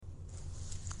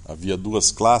Havia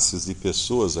duas classes de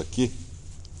pessoas aqui,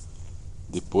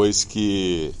 depois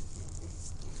que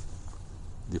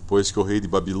o rei de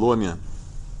Babilônia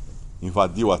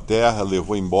invadiu a terra,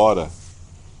 levou embora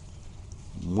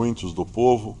muitos do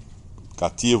povo,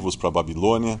 cativos para a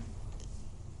Babilônia,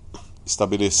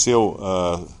 estabeleceu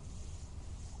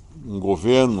um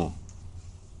governo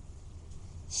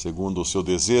segundo o seu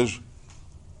desejo,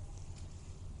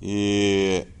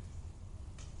 e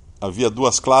havia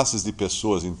duas classes de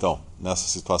pessoas, então, nessa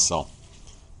situação.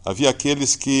 Havia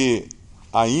aqueles que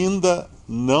ainda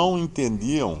não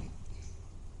entendiam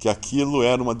que aquilo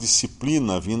era uma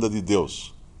disciplina vinda de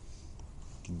Deus.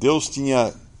 Que Deus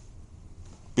tinha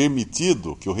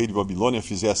permitido que o rei de Babilônia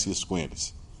fizesse isso com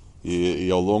eles. E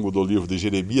ao longo do livro de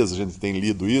Jeremias a gente tem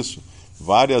lido isso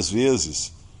várias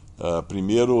vezes.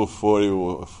 Primeiro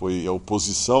foi a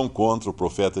oposição contra o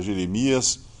profeta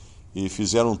Jeremias, e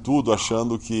fizeram tudo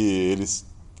achando que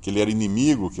ele era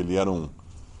inimigo, que ele era um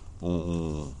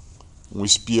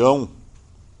espião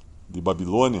de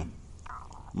Babilônia,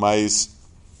 mas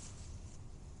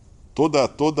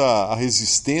toda a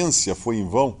resistência foi em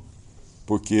vão,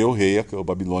 porque o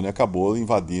Babilônia acabou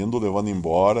invadindo, levando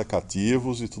embora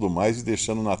cativos e tudo mais, e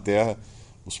deixando na terra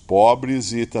os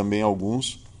pobres e também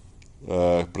alguns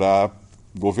para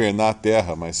governar a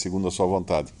terra, mas segundo a sua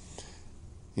vontade.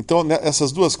 Então,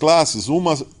 essas duas classes,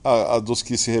 uma a dos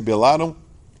que se rebelaram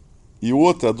e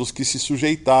outra a dos que se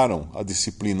sujeitaram à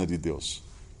disciplina de Deus.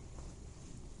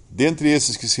 Dentre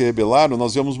esses que se rebelaram,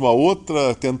 nós vemos uma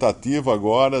outra tentativa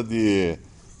agora de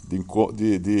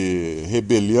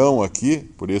rebelião aqui,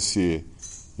 por esse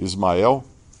Ismael,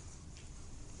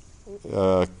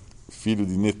 filho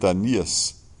de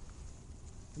Netanias,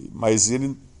 mas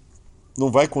ele não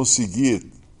vai conseguir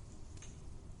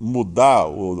mudar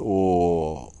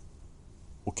o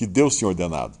que Deus tinha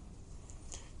ordenado.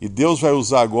 E Deus vai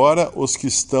usar agora os que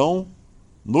estão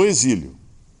no exílio,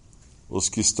 os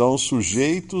que estão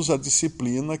sujeitos à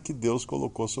disciplina que Deus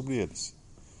colocou sobre eles.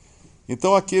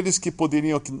 Então, aqueles que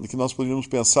nós poderíamos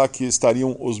pensar que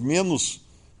estariam os menos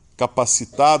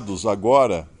capacitados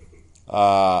agora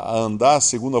a andar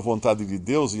segundo a vontade de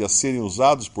Deus e a serem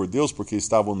usados por Deus porque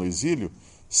estavam no exílio,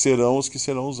 serão os que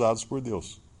serão usados por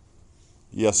Deus.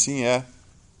 E assim é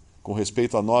com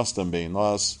respeito a nós também.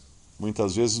 Nós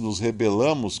muitas vezes nos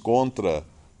rebelamos contra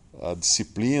a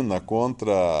disciplina,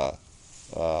 contra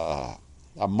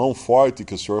a mão forte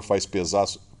que o Senhor faz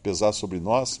pesar sobre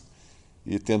nós,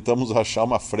 e tentamos achar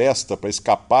uma fresta para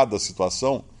escapar da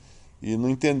situação, e não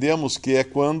entendemos que é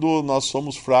quando nós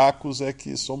somos fracos é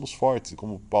que somos fortes,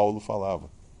 como Paulo falava.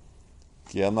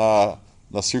 Que é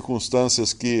nas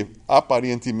circunstâncias que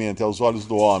aparentemente aos olhos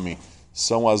do homem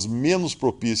são as menos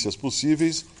propícias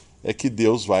possíveis, é que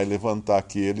Deus vai levantar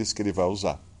aqueles que ele vai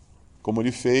usar. Como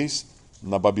ele fez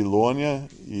na Babilônia,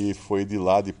 e foi de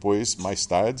lá depois, mais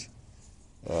tarde,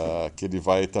 que ele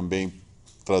vai também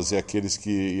trazer aqueles que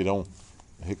irão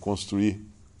reconstruir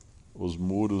os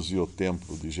muros e o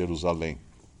templo de Jerusalém.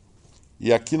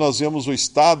 E aqui nós vemos o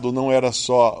Estado, não era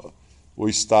só o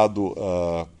Estado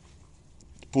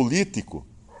político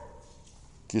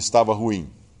que estava ruim,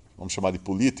 vamos chamar de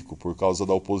político, por causa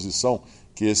da oposição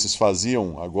que esses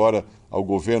faziam agora ao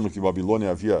governo que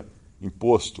Babilônia havia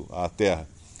imposto à terra.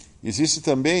 Existe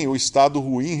também o estado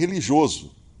ruim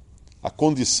religioso. A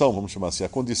condição, vamos chamar assim, a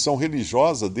condição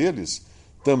religiosa deles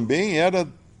também era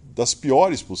das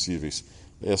piores possíveis.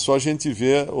 É só a gente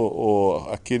ver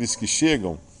aqueles que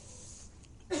chegam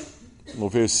no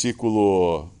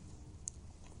versículo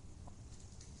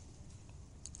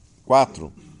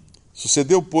 4.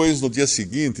 Sucedeu, pois, no dia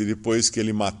seguinte, depois que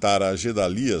ele matara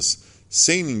Gedalias,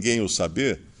 sem ninguém o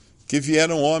saber, que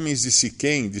vieram homens de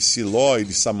Siquém, de Siló e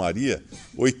de Samaria,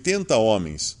 80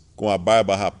 homens, com a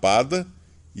barba rapada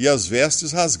e as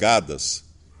vestes rasgadas,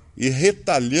 e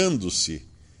retalhando-se,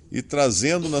 e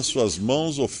trazendo nas suas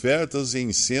mãos ofertas e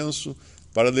incenso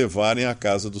para levarem à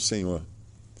casa do Senhor.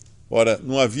 Ora,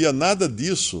 não havia nada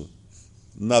disso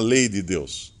na lei de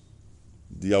Deus,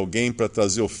 de alguém para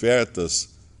trazer ofertas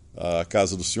à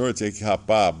casa do Senhor, tinha que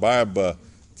rapar a barba,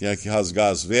 tinha que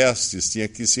rasgar as vestes, tinha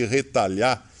que se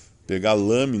retalhar, pegar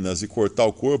lâminas e cortar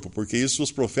o corpo, porque isso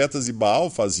os profetas de Baal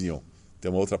faziam.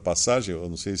 Tem uma outra passagem, eu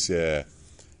não sei se é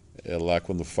lá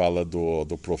quando fala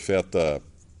do profeta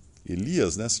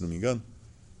Elias, né, se não me engano,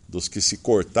 dos que se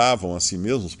cortavam a si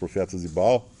mesmos, os profetas de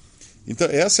Baal. Então,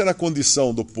 essa era a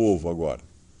condição do povo agora.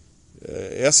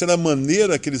 Essa era a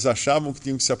maneira que eles achavam que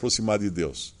tinham que se aproximar de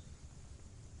Deus.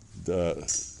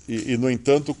 E no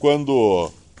entanto,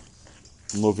 quando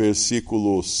no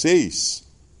versículo 6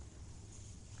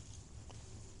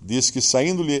 diz que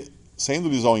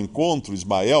saindo-lhes ao encontro,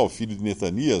 Ismael, filho de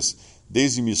Netanias,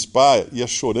 desde Mispá, ia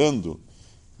chorando.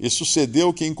 E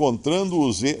sucedeu que,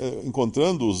 encontrando-os,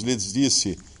 lhes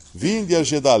disse: Vinde a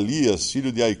Gedalias,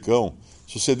 filho de Aicão.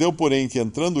 Sucedeu, porém, que,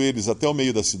 entrando eles até o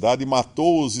meio da cidade,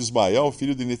 matou-os Ismael,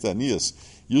 filho de Netanias,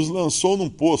 e os lançou num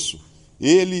poço,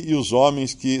 ele e os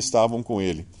homens que estavam com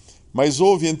ele. Mas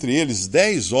houve entre eles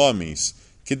 10 homens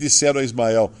que disseram a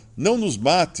Ismael: Não nos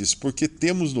mates, porque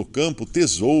temos no campo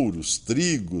tesouros,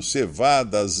 trigo,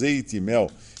 cevada, azeite e mel.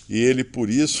 E ele, por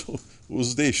isso,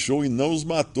 os deixou e não os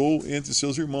matou entre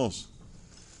seus irmãos.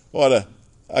 Ora,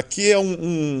 aqui é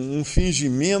um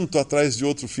fingimento atrás de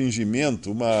outro fingimento,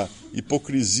 uma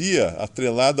hipocrisia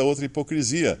atrelada a outra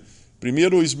hipocrisia.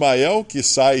 Primeiro o Ismael, que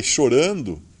sai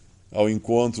chorando ao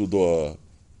encontro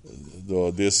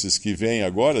desses que vêm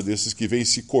agora, desses que vêm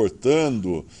se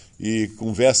cortando e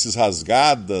com vestes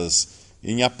rasgadas,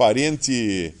 em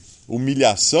aparente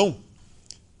humilhação.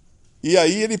 E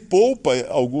aí ele poupa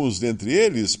alguns dentre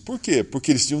eles, por quê?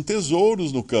 Porque eles tinham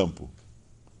tesouros no campo.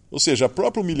 Ou seja, a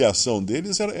própria humilhação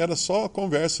deles era só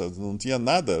conversa, não tinha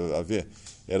nada a ver.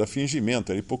 Era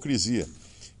fingimento, era hipocrisia.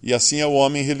 E assim é o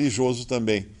homem religioso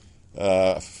também.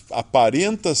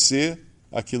 Aparenta ser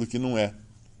aquilo que não é.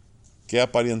 Quer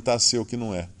aparentar ser o que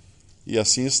não é. E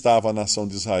assim estava a nação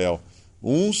de Israel.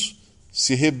 Uns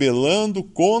se rebelando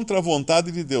contra a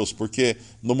vontade de Deus, porque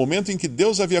no momento em que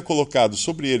Deus havia colocado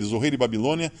sobre eles o rei de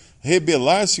Babilônia,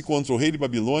 rebelar-se contra o rei de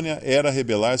Babilônia era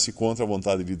rebelar-se contra a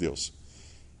vontade de Deus.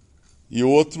 E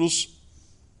outros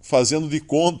fazendo de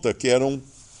conta que eram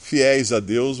fiéis a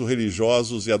Deus,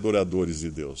 religiosos e adoradores de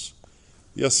Deus.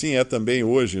 E assim é também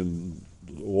hoje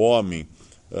o homem.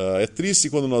 É triste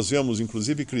quando nós vemos,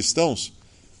 inclusive, cristãos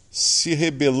se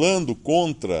rebelando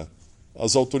contra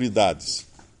as autoridades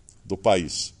do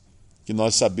país. Que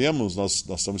nós sabemos, nós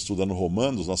estamos estudando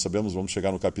Romanos, nós sabemos, vamos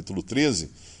chegar no capítulo 13,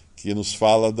 que nos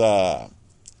fala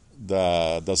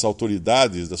das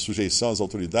autoridades, da sujeição às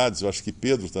autoridades. Eu acho que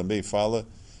Pedro também fala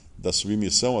da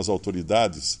submissão às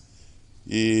autoridades.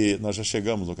 E nós já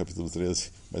chegamos no capítulo 13,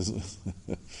 mas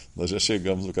nós já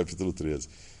chegamos no capítulo 13.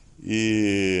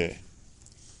 E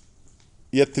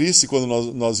é triste quando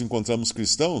nós encontramos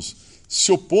cristãos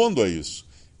se opondo a isso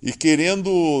e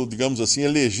querendo, digamos assim,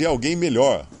 eleger alguém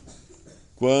melhor,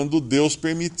 quando Deus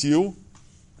permitiu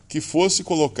que fosse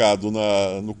colocado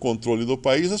no controle do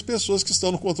país as pessoas que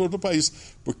estão no controle do país,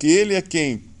 porque ele é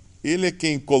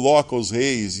quem coloca os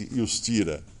reis e os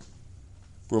tira.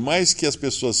 Por mais que as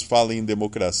pessoas falem em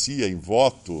democracia, em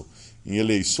voto, em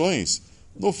eleições,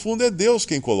 no fundo é Deus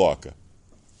quem coloca.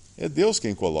 É Deus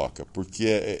quem coloca,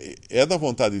 porque é da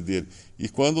vontade dele. E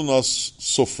quando nós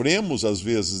sofremos, às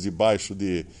vezes, debaixo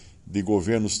de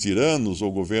governos tiranos,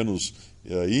 ou governos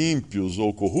ímpios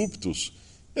ou corruptos,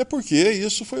 é porque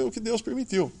isso foi o que Deus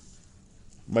permitiu.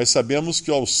 Mas sabemos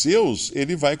que aos seus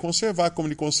ele vai conservar, como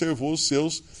ele conservou os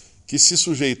seus que se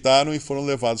sujeitaram e foram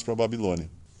levados para a Babilônia.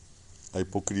 A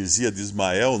hipocrisia de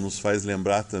Ismael nos faz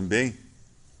lembrar também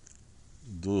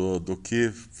do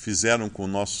que fizeram com o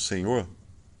nosso Senhor,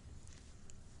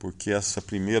 porque essa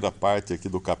primeira parte aqui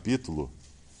do capítulo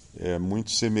é muito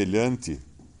semelhante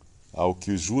ao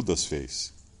que Judas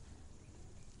fez.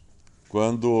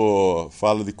 Quando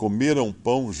fala de comeram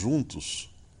pão juntos,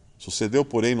 sucedeu,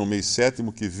 porém, no mês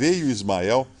 7º, que veio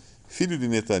Ismael, filho de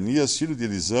Netanias, filho de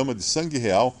Elisama, de sangue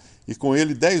real, e com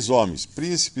ele 10 homens,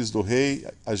 príncipes do rei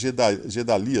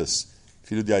Gedalias,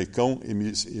 filho de Aicão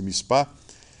e Mispá,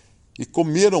 e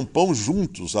comeram pão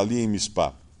juntos ali em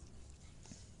Mispá.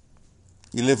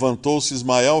 E levantou-se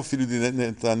Ismael, filho de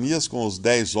Netanias, com os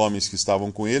 10 homens que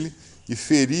estavam com ele, e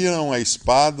feriram a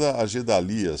espada a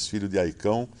Gedalias, filho de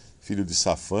Aicão, filho de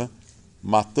Safã,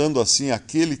 matando assim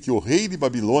aquele que o rei de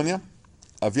Babilônia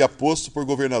havia posto por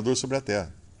governador sobre a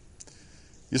terra.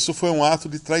 Isso foi um ato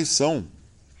de traição,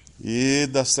 e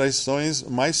das traições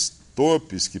mais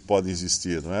torpes que podem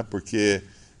existir, não é? Porque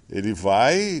ele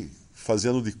vai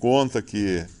fazendo de conta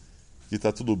que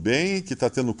está tudo bem, que está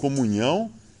tendo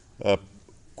comunhão,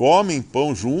 comem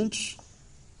pão juntos,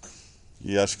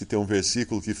 e acho que tem um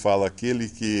versículo que fala: aquele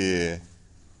que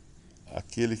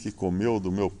comeu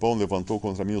do meu pão levantou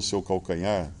contra mim o seu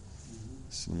calcanhar.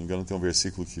 Se não me engano, tem um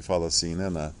versículo que fala assim, né,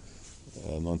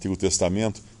 no Antigo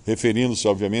Testamento, referindo-se,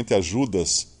 obviamente, a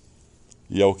Judas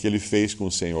e ao que ele fez com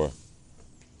o Senhor.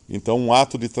 Então, um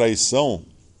ato de traição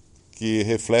que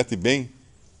reflete bem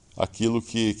aquilo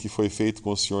que foi feito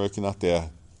com o Senhor aqui na terra.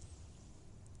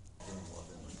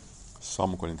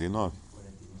 Salmo 49?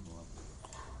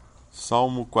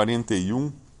 Salmo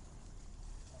 41,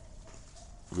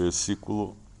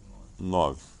 versículo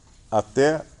 9.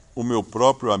 Até o meu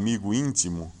próprio amigo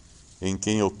íntimo em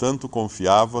quem eu tanto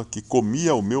confiava, que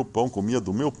comia o meu pão, comia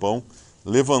do meu pão,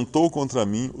 levantou contra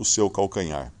mim o seu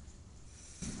calcanhar.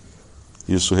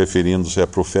 Isso referindo-se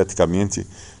profeticamente,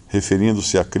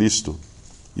 referindo-se a Cristo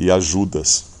e a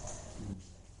Judas.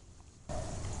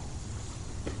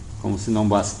 Como se não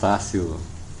bastasse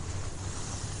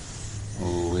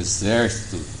o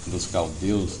exército dos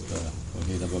caldeus, o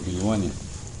rei da Babilônia,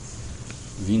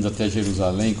 vindo até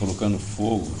Jerusalém, colocando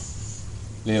fogo,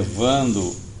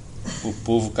 levando o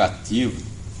povo cativo,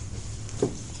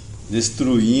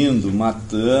 destruindo,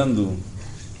 matando.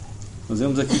 Nós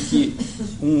vemos aqui que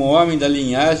um homem da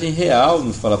linhagem real,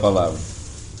 nos fala a palavra.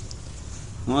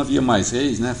 Não havia mais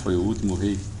reis, né? Foi o último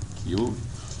rei que houve.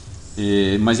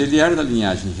 Mas ele era da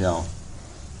linhagem real.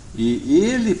 E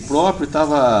ele próprio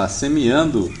estava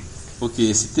semeando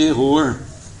esse terror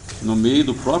no meio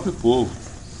do próprio povo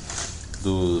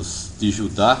de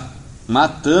Judá,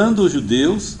 matando os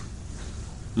judeus,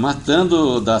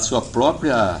 matando da sua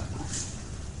própria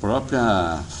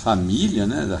família,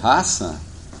 né, da raça,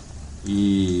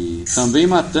 e também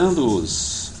matando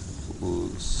os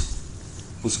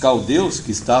caldeus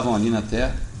que estavam ali na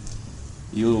terra.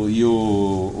 E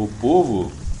o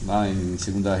povo, lá em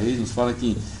 2 Reis, nos fala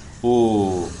que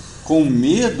com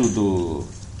medo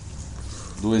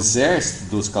do exército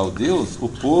dos caldeus, o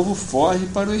povo foge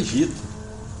para o Egito,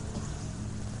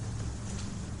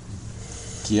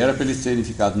 que era para eles terem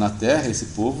ficado na terra, esse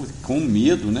povo, com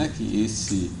medo, né, que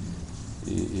esse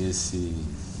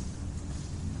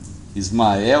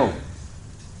Ismael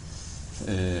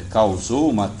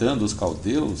causou, matando os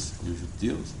caldeus e os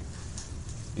judeus.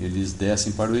 Eles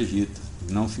descem para o Egito,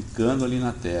 não ficando ali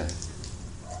na terra.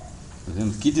 Tá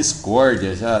vendo? Que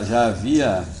discórdia! Já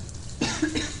havia,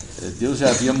 Deus já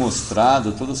havia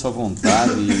mostrado toda a sua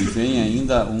vontade, e vem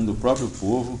ainda um do próprio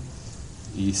povo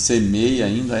e semeia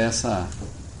ainda essa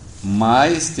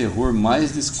mais terror,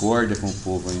 mais discórdia com o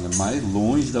povo, ainda mais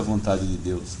longe da vontade de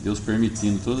Deus. Deus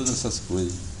permitindo todas essas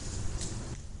coisas.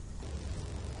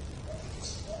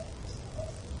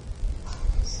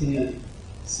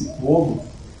 Esse povo,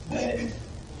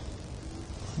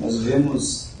 nós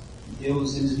vemos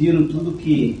Deus, eles viram tudo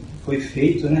que foi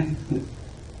feito, né,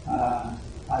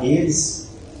 a eles,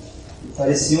 e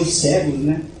pareciam cegos,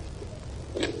 né,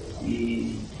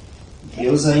 e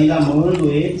Deus ainda amando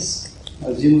eles.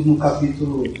 Nós vimos no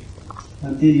capítulo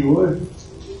anterior,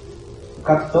 o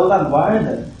capitão da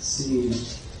guarda, esse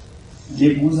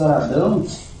Nebuzaradão,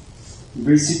 no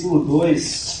versículo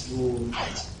 2 do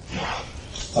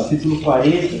capítulo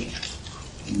 40,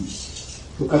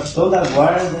 o capitão da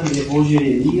guarda levou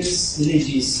Jeremias e lhe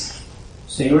disse: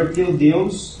 o Senhor teu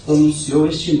Deus pronunciou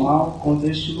este mal contra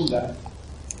este lugar.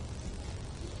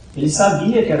 Ele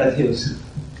sabia que era Deus. O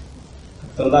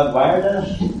capitão da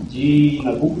guarda de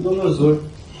Nabucodonosor.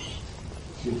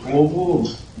 O povo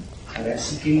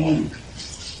parece que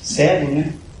cego,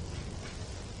 né?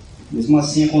 Mesmo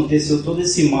assim aconteceu todo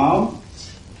esse mal.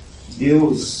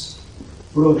 Deus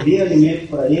provê alimento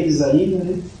para eles ainda,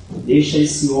 né? Deixa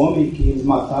esse homem que eles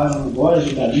mataram agora,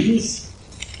 Gedalias,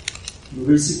 no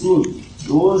versículo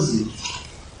 12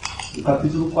 do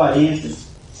capítulo 40.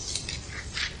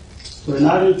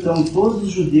 Tornaram então todos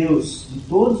os judeus de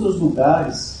todos os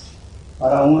lugares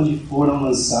para onde foram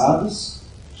lançados,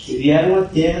 e vieram à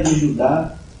terra de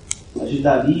Judá, a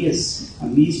Gedalias, a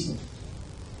Mispa,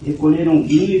 e recolheram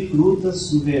vinho e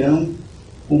frutas no verão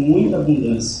com muita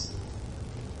abundância.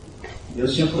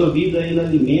 Deus tinha provido ainda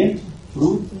alimento,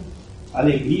 fruta,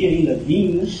 alegria, ainda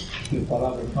vinho, né? A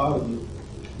palavra fala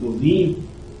do vinho.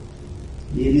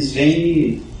 E eles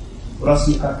vêm no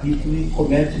próximo capítulo e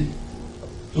cometem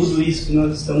tudo isso que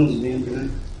nós estamos vendo, né?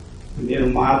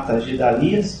 Primeiro mata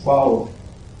Gedalias, qual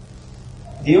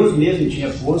Deus mesmo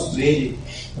tinha posto ele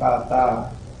para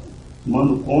estar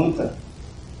tomando conta,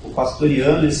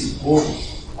 pastoreando esse povo,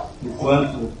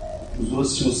 enquanto os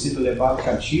outros tinham sido levados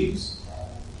cativos.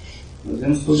 Nós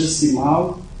vemos todo esse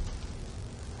mal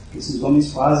que esses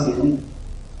homens fazem,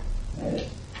 né?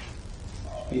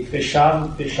 E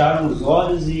fecharam os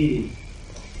olhos e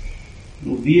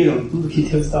não viram tudo que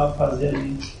Deus estava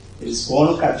fazendo. Eles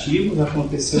foram cativos,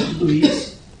 aconteceu tudo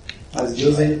isso, mas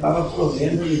Deus ainda estava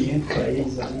provendo alimento para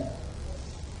eles ali.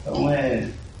 Então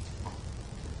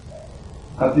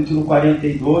capítulo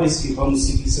 42, que vamos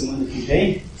seguir semana que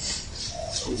vem,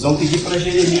 eles vão pedir para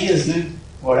Jeremias, né,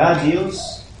 orar a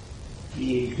Deus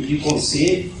e pedir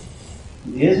conselho.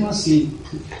 Mesmo assim,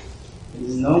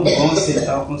 eles não vão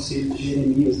aceitar o conselho de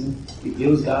Jeremias, né, que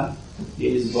Deus dá.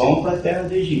 Eles vão para a terra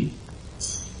do Egito.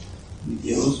 E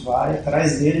Deus vai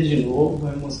atrás deles de novo,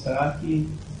 vai mostrar que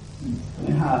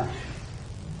estão errados.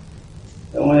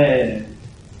 Então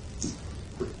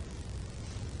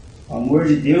O amor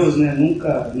de Deus, né,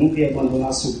 nunca ia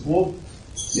abandonar seu povo,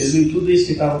 mesmo em tudo isso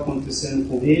que estava acontecendo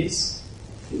com eles.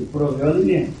 Ele proveu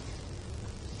alimento,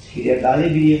 queria dar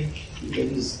alegria, e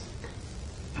eles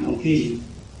não queriam.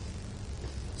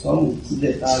 Só um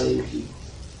detalhe aí aqui,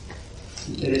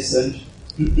 interessante.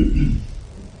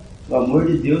 O amor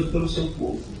de Deus pelo seu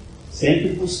povo,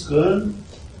 sempre buscando,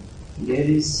 e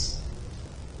eles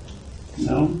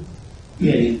não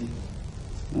querendo,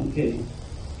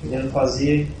 querendo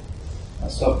fazer a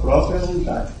sua própria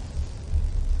vontade.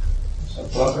 A sua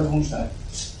própria vontade.